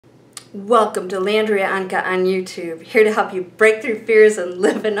Welcome to Landria Anka on YouTube, here to help you break through fears and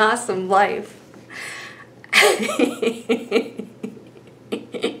live an awesome life.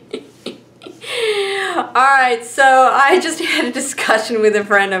 Alright, so I just had a discussion with a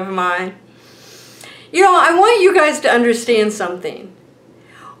friend of mine. You know, I want you guys to understand something.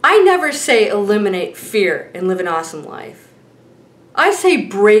 I never say eliminate fear and live an awesome life. I say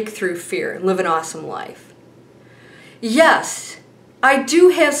break through fear and live an awesome life. Yes, I do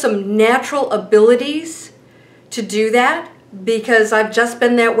have some natural abilities to do that because I've just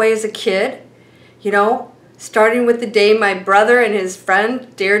been that way as a kid. You know, starting with the day my brother and his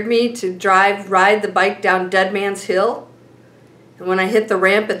friend dared me to ride the bike down Dead Man's Hill. And when I hit the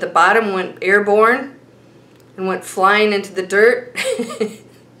ramp at the bottom, went airborne and went flying into the dirt.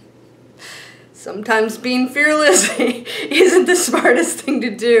 Sometimes being fearless isn't the smartest thing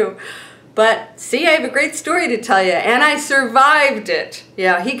to do. But see, I have a great story to tell you, and I survived it.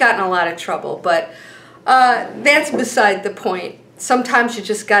 Yeah, he got in a lot of trouble, but that's beside the point. Sometimes you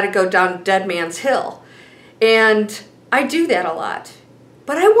just got to go down Dead Man's Hill, and I do that a lot.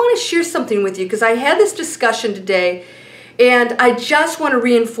 But I want to share something with you because I had this discussion today, and I just want to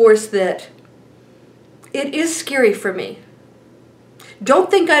reinforce that it is scary for me.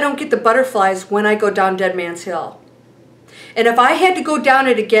 Don't think I don't get the butterflies when I go down Dead Man's Hill. And if I had to go down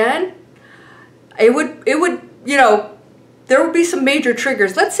it again, it would, you know, there would be some major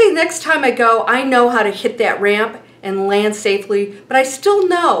triggers. Let's say next time I go, I know how to hit that ramp and land safely, but I still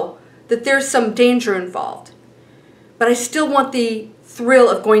know that there's some danger involved. But I still want the thrill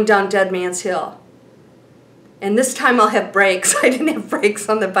of going down Dead Man's Hill. And this time I'll have brakes. I didn't have brakes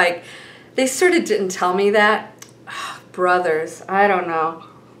on the bike. They sort of didn't tell me that. Oh, brothers, I don't know.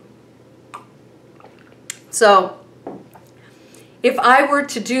 So if I were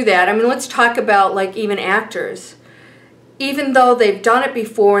to do that, I mean, let's talk about like even actors. Even though they've done it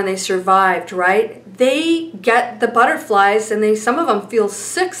before and they survived, right? They get the butterflies and some of them feel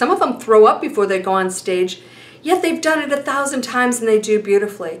sick. Some of them throw up before they go on stage. Yet they've done it 1,000 times and they do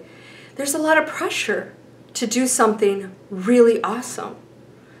beautifully. There's a lot of pressure to do something really awesome.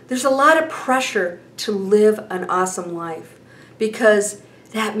 There's a lot of pressure to live an awesome life because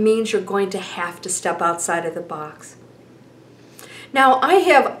that means you're going to have to step outside of the box. Now, I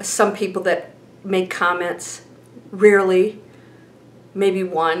have some people that make comments, rarely, maybe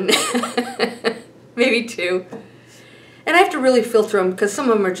one, maybe two. And I have to really filter them because some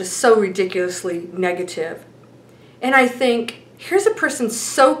of them are just so ridiculously negative. And I think, here's a person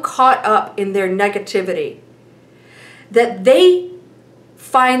so caught up in their negativity that they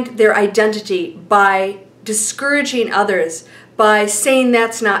find their identity by discouraging others, by saying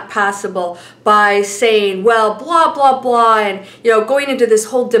that's not possible, by saying, well, blah, blah, blah, and, you know, going into this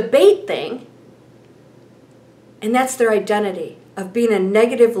whole debate thing. And that's their identity of being a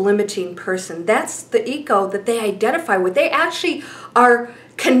negative, limiting person. That's the ego that they identify with. They actually are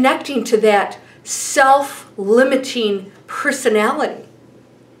connecting to that self-limiting personality.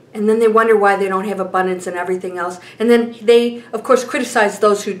 And then they wonder why they don't have abundance and everything else. And then they, of course, criticize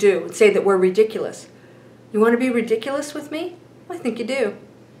those who do and say that we're ridiculous. You want to be ridiculous with me? I think you do.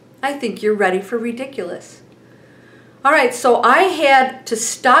 I think you're ready for ridiculous. All right, so I had to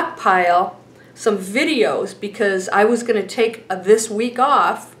stockpile some videos because I was going to take this week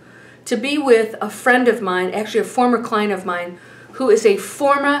off to be with a friend of mine, actually a former client of mine, who is a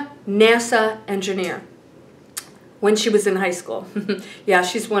former NASA engineer when she was in high school. Yeah,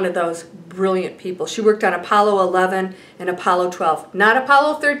 she's one of those brilliant people. She worked on Apollo 11 and Apollo 12. Not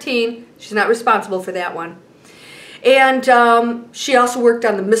Apollo 13. She's not responsible for that one. And she also worked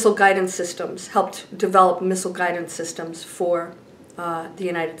on the missile guidance systems, helped develop missile guidance systems for the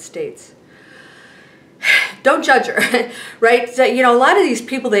United States. Don't judge her, right? So, you know, a lot of these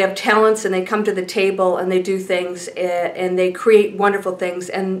people, they have talents and they come to the table and they do things and they create wonderful things,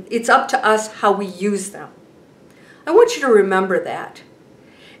 and it's up to us how we use them. I want you to remember that.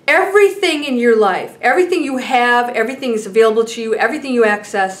 Everything in your life, everything you have, everything is available to you, everything you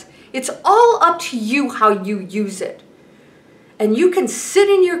access, it's all up to you how you use it. And you can sit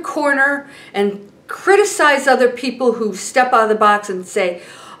in your corner and criticize other people who step out of the box and say,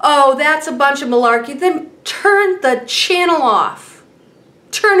 oh, that's a bunch of malarkey. Then turn the channel off.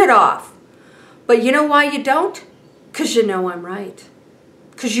 Turn it off. But you know why you don't? Because you know I'm right.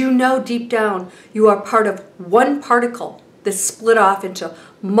 Because you know deep down you are part of one particle that's split off into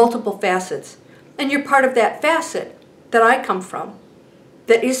multiple facets. And you're part of that facet that I come from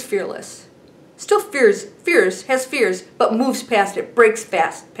that is fearless. Still has fears, but moves past it, breaks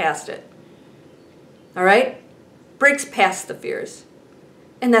past it. All right? Breaks past the fears.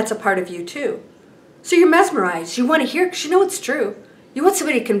 And that's a part of you too. So you're mesmerized. You want to hear it because you know it's true. You want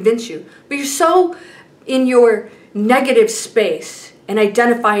somebody to convince you. But you're so in your negative space and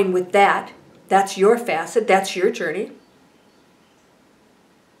identifying with that. That's your facet. That's your journey.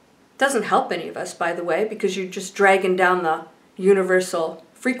 Doesn't help any of us, by the way, because you're just dragging down the universal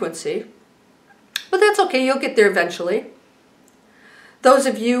frequency. But that's okay. You'll get there eventually. Those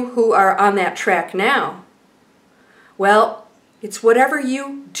of you who are on that track now, well, it's whatever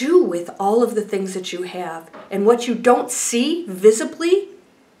you do with all of the things that you have. And what you don't see visibly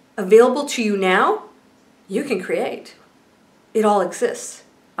available to you now, you can create. It all exists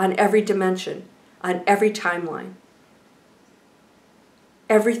on every dimension, on every timeline.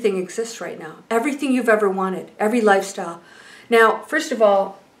 Everything exists right now. Everything you've ever wanted, every lifestyle. Now, first of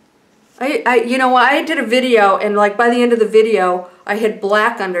all, I did a video, and like by the end of the video, I had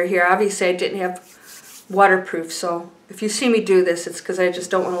black under here. Obviously, I didn't have waterproof, so if you see me do this, it's because I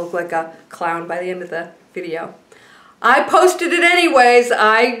just don't want to look like a clown by the end of the video. I posted it anyways.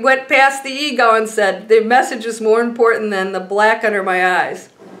 I went past the ego and said, the message is more important than the black under my eyes.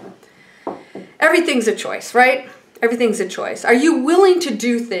 Everything's a choice, right? Everything's a choice. Are you willing to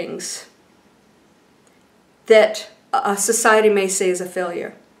do things that a society may say is a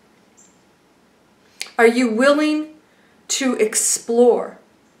failure? Are you willing to explore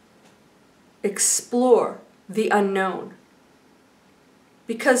the unknown?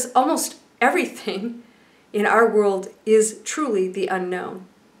 Because almost everything in our world is truly the unknown.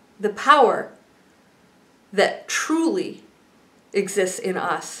 The power that truly exists in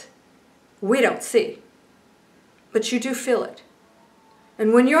us, we don't see, but you do feel it.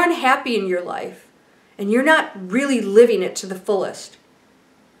 And when you're unhappy in your life and you're not really living it to the fullest,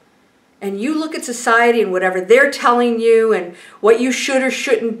 and you look at society and whatever they're telling you and what you should or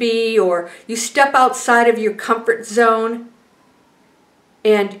shouldn't be, or you step outside of your comfort zone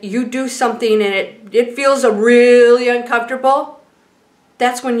and you do something and it feels really uncomfortable,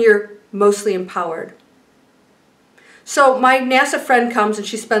 that's when you're mostly empowered. So my NASA friend comes and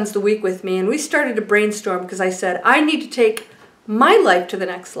she spends the week with me, and we started to brainstorm because I said, I need to take my life to the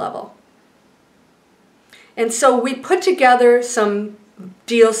next level. And so we put together some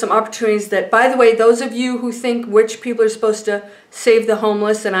deals, some opportunities that, by the way, those of you who think rich people are supposed to save the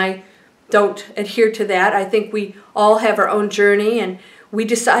homeless, and I don't adhere to that. I think we all have our own journey, and we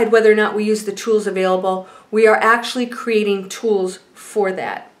decide whether or not we use the tools available. We are actually creating tools for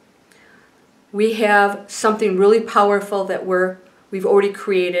that. We have something really powerful that we've already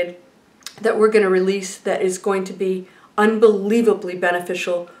created that we're going to release that is going to be unbelievably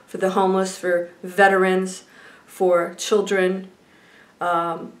beneficial for the homeless, for veterans, for children,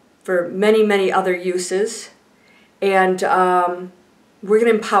 for many, many other uses. And we're going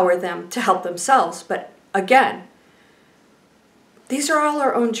to empower them to help themselves. But again, these are all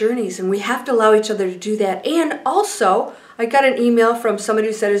our own journeys, and we have to allow each other to do that. And also, I got an email from somebody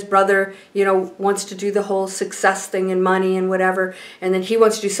who said his brother, wants to do the whole success thing and money and whatever, and then he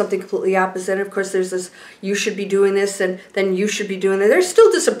wants to do something completely opposite. And of course, there's this, you should be doing this, and then you should be doing that. There's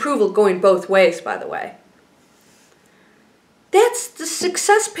still disapproval going both ways, by the way. That's the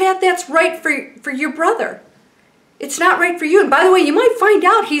success path that's right for your brother. It's not right for you. And by the way, you might find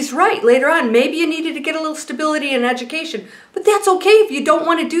out he's right later on. Maybe you needed to get a little stability in education. But that's okay if you don't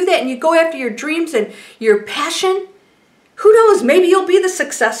want to do that and you go after your dreams and your passion. Who knows? Maybe you'll be the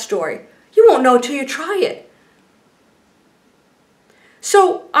success story. You won't know until you try it.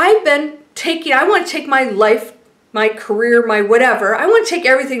 So I want to take my life, my career, my whatever. I want to take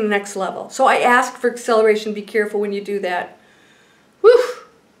everything to the next level. So I ask for acceleration. Be careful when you do that. Whew.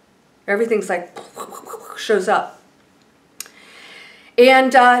 Everything's like shows up.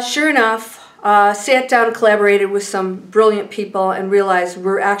 And sure enough, sat down, collaborated with some brilliant people, and realized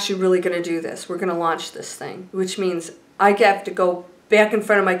we're actually really going to do this. We're going to launch this thing, which means I have to go back in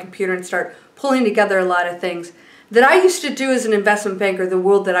front of my computer and start pulling together a lot of things that I used to do as an investment banker, the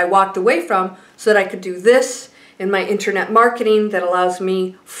world that I walked away from, so that I could do this in my internet marketing that allows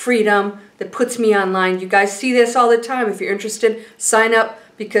me freedom, that puts me online. You guys see this all the time. If you're interested, sign up,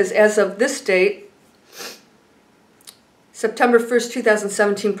 because as of this date, September 1st,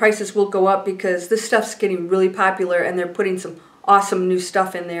 2017, prices will go up because this stuff's getting really popular and they're putting some awesome new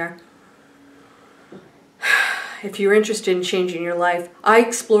stuff in there. If you're interested in changing your life, I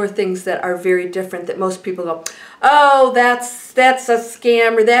explore things that are very different that most people go, oh, that's a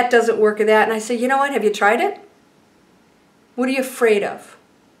scam, or that doesn't work, or that. And I say, you know what? Have you tried it? What are you afraid of?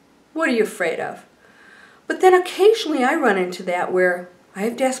 What are you afraid of? But then occasionally I run into that where I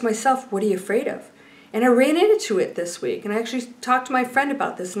have to ask myself, what are you afraid of? And I ran into it this week, and I actually talked to my friend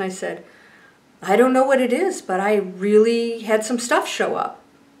about this, and I said, I don't know what it is, but I really had some stuff show up.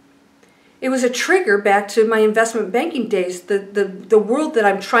 it was a trigger back to my investment banking days, the world that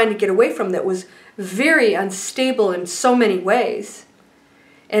I'm trying to get away from that was very unstable in so many ways.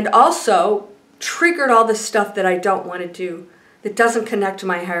 And also triggered all the stuff that I don't want to do, that doesn't connect to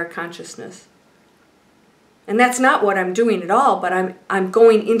my higher consciousness. And that's not what I'm doing at all, but I'm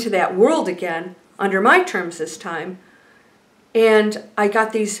going into that world again, under my terms this time. And I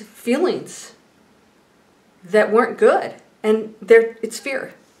got these feelings that weren't good. And it's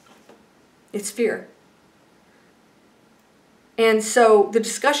fear. It's fear. And so the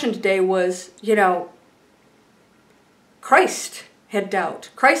discussion today was, you know, Christ had doubt.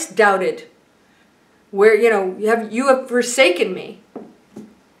 Christ doubted. Where, you know, you have forsaken me.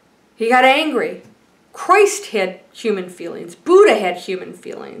 He got angry. Christ had human feelings. Buddha had human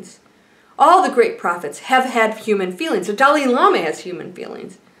feelings. All the great prophets have had human feelings. The Dalai Lama has human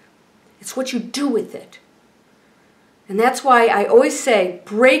feelings. It's what you do with it. And that's why I always say,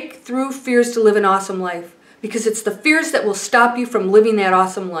 break through fears to live an awesome life. Because it's the fears that will stop you from living that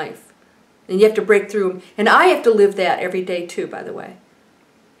awesome life. And you have to break through them. And I have to live that every day too, by the way.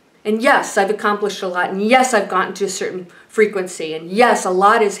 And yes, I've accomplished a lot. And yes, I've gotten to a certain frequency. And yes, a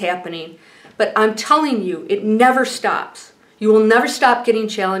lot is happening. But I'm telling you, it never stops. You will never stop getting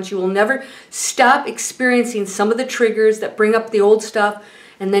challenged. You will never stop experiencing some of the triggers that bring up the old stuff.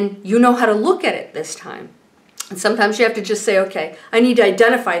 And then you know how to look at it this time. And sometimes you have to just say, okay, I need to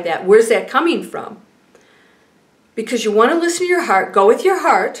identify that. Where's that coming from? Because you want to listen to your heart. Go with your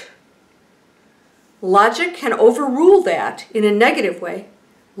heart. Logic can overrule that in a negative way.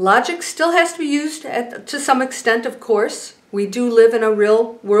 Logic still has to be used to some extent, of course. We do live in a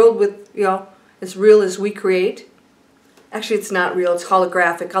real world with, you know, as real as we create. Actually, it's not real. It's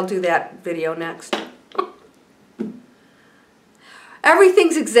holographic. I'll do that video next.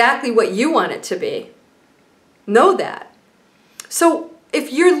 Everything's exactly what you want it to be. Know that. So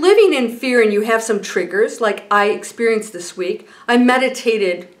if you're living in fear and you have some triggers, like I experienced this week, I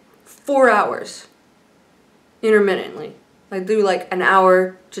meditated 4 hours intermittently. I do like an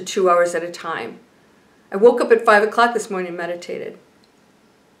hour to 2 hours at a time. I woke up at 5 o'clock this morning and meditated.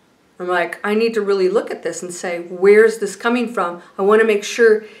 I'm like, I need to really look at this and say, where's this coming from? I want to make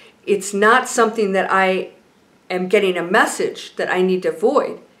sure it's not something that I am getting a message that I need to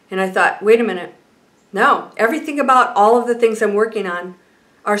avoid. And I thought, wait a minute. No, everything about all of the things I'm working on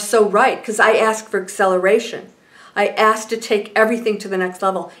are so right because I asked for acceleration. I asked to take everything to the next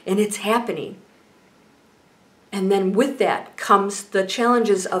level, and it's happening. And then with that comes the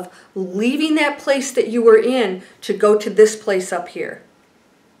challenges of leaving that place that you were in to go to this place up here.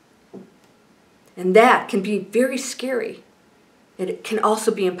 And that can be very scary. It can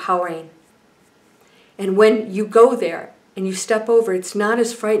also be empowering. And when you go there and you step over, it's not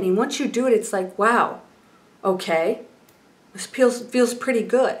as frightening. Once you do it, it's like, wow, okay, this feels pretty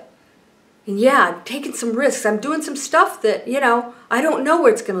good. And yeah, I'm taking some risks. I'm doing some stuff that, you know, I don't know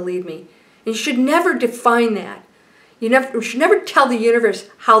where it's going to lead me. And you should never define that. You should never tell the universe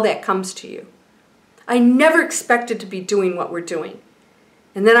how that comes to you. I never expected to be doing what we're doing.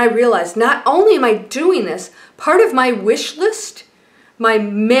 And then I realized not only am I doing this, part of my wish list, my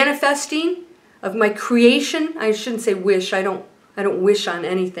manifesting of my creation, I shouldn't say wish, I don't wish on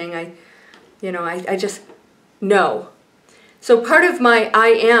anything. I just know. So part of my I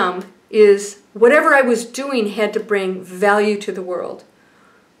am is whatever I was doing had to bring value to the world.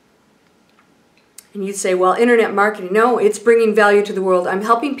 And you'd say, well, internet marketing, no, it's bringing value to the world. I'm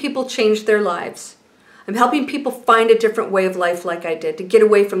helping people change their lives. I'm helping people find a different way of life like I did, to get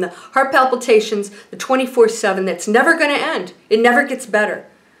away from the heart palpitations, the 24/7 that's never going to end. It never gets better.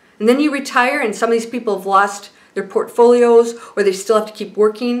 And then you retire and some of these people have lost their portfolios or they still have to keep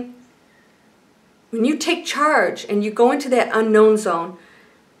working. When you take charge and you go into that unknown zone,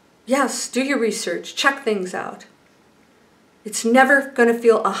 yes, do your research, check things out. It's never going to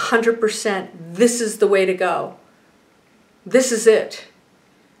feel 100%, this is the way to go. This is it.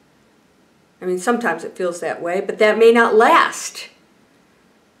 I mean, sometimes it feels that way, but that may not last.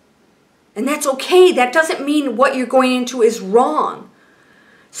 And that's okay. That doesn't mean what you're going into is wrong.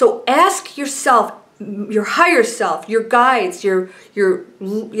 So ask yourself, your higher self, your guides, your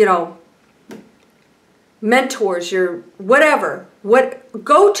mentors, your whatever.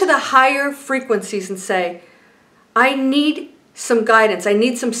 Go to the higher frequencies and say, I need some guidance. I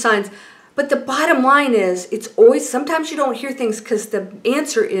need some signs. But the bottom line is, it's always, sometimes you don't hear things because the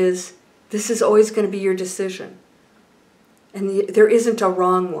answer is, this is always going to be your decision. And there isn't a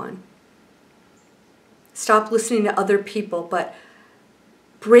wrong one. Stop listening to other people, but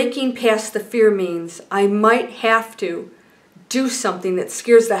breaking past the fear means I might have to do something that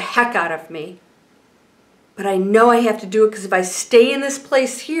scares the heck out of me. But I know I have to do it because if I stay in this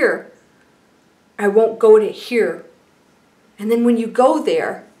place here, I won't go to here. And then when you go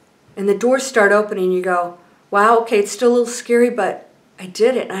there and the doors start opening, you go, wow, okay, it's still a little scary, but I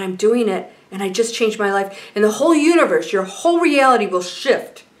did it and I'm doing it and I just changed my life. And the whole universe, your whole reality will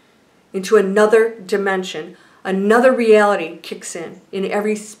shift into another dimension. Another reality kicks in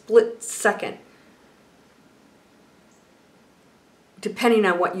every split second, depending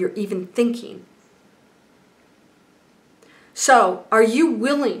on what you're even thinking. So, are you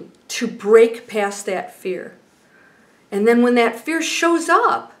willing to break past that fear? And then when that fear shows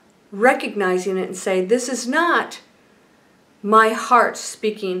up, recognizing it and say, this is not my heart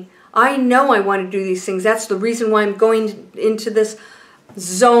speaking. I know I want to do these things. That's the reason why I'm going into this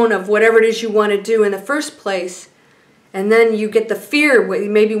zone of whatever it is you want to do in the first place. And then you get the fear,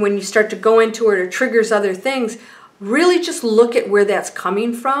 maybe when you start to go into it or triggers other things. Really just look at where that's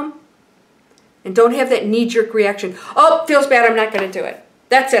coming from. And don't have that knee-jerk reaction. Oh, feels bad, I'm not going to do it.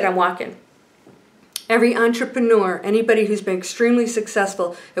 That's it, I'm walking. Every entrepreneur, anybody who's been extremely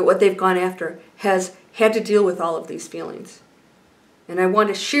successful at what they've gone after, has had to deal with all of these feelings. And I want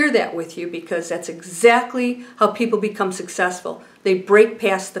to share that with you because that's exactly how people become successful. They break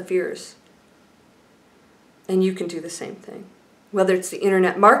past the fears. And you can do the same thing. Whether it's the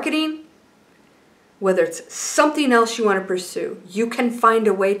internet marketing, whether it's something else you want to pursue, you can find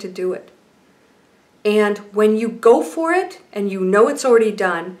a way to do it. And when you go for it and you know it's already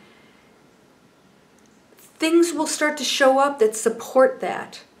done, things will start to show up that support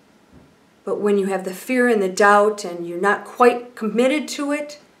that. But when you have the fear and the doubt and you're not quite committed to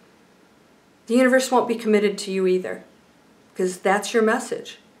it, the universe won't be committed to you either. Because that's your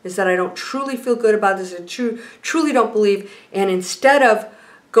message, is that I don't truly feel good about this, I truly don't believe. And instead of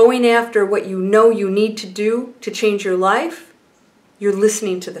going after what you know you need to do to change your life, you're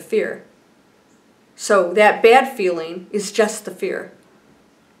listening to the fear. So that bad feeling is just the fear.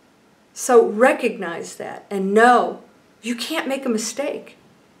 So recognize that and know you can't make a mistake.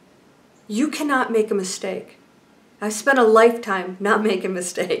 You cannot make a mistake. I've spent a lifetime not making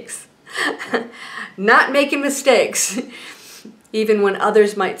mistakes. Not making mistakes, even when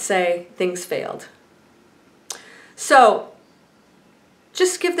others might say things failed. So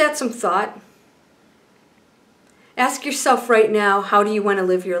just give that some thought. Ask yourself right now, how do you want to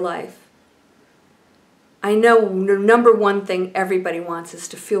live your life? I know the number one thing everybody wants is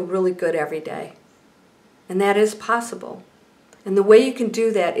to feel really good every day. And that is possible. And the way you can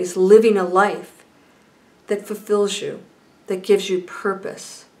do that is living a life that fulfills you, that gives you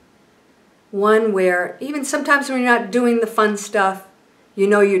purpose. One where even sometimes when you're not doing the fun stuff, you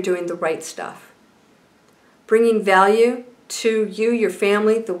know you're doing the right stuff. Bringing value to you, your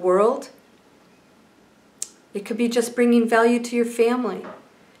family, the world. It could be just bringing value to your family.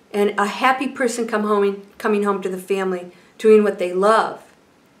 And a happy person coming home to the family, doing what they love,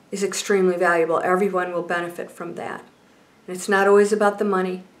 is extremely valuable. Everyone will benefit from that. And it's not always about the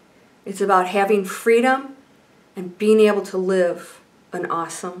money. It's about having freedom and being able to live an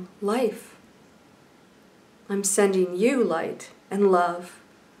awesome life. I'm sending you light and love.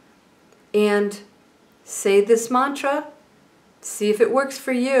 And say this mantra. See if it works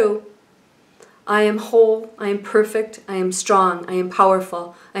for you. I am whole, I am perfect, I am strong, I am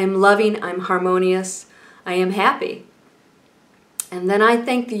powerful, I am loving, I am harmonious, I am happy. And then I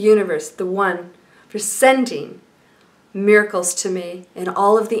thank the universe, the one, for sending miracles to me and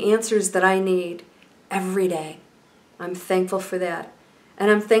all of the answers that I need every day. I'm thankful for that. And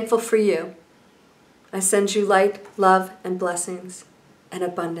I'm thankful for you. I send you light, love, and blessings and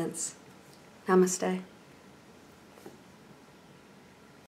abundance. Namaste.